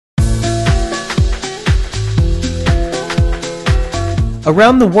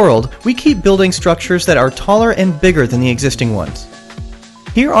Around the world, we keep building structures that are taller and bigger than the existing ones.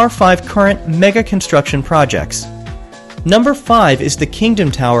 Here are 5 current mega construction projects. Number 5 is the Kingdom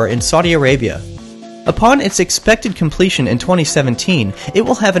Tower in Saudi Arabia. Upon its expected completion in 2017, it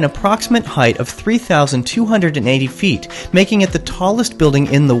will have an approximate height of 3,280 feet, making it the tallest building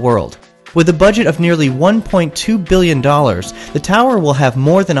in the world. With a budget of nearly $1.2 billion, the tower will have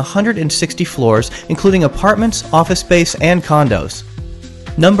more than 160 floors, including apartments, office space, and condos.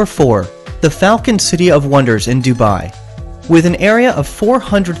 Number 4. The Falcon City of Wonders in Dubai. With an area of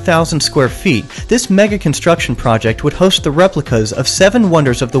 400,000 square feet, this mega construction project would host the replicas of 7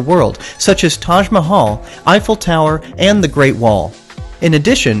 wonders of the world, such as Taj Mahal, Eiffel Tower, and the Great Wall. In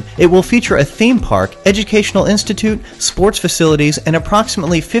addition, it will feature a theme park, educational institute, sports facilities, and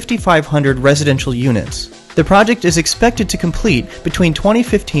approximately 5,500 residential units. The project is expected to complete between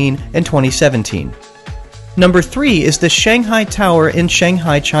 2015 and 2017. Number 3 is the Shanghai Tower in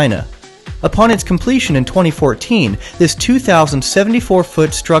Shanghai, China. Upon its completion in 2014, this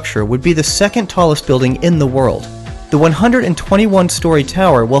 2,074-foot structure would be the second tallest building in the world. The 121-story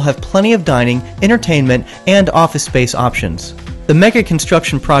tower will have plenty of dining, entertainment, and office space options. The mega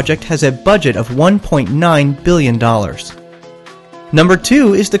construction project has a budget of $1.9 billion. Number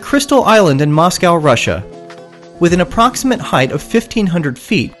 2 is the Crystal Island in Moscow, Russia. With an approximate height of 1,500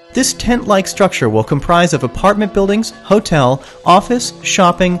 feet, this tent-like structure will comprise of apartment buildings, hotel, office,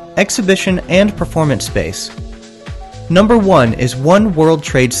 shopping, exhibition, and performance space. Number 1 is One World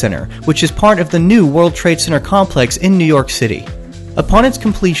Trade Center, which is part of the new World Trade Center complex in New York City. Upon its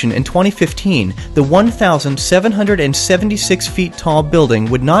completion in 2015, the 1,776 feet tall building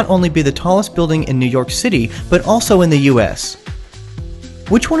would not only be the tallest building in New York City, but also in the U.S.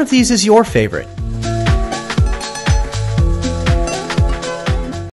 Which one of these is your favorite?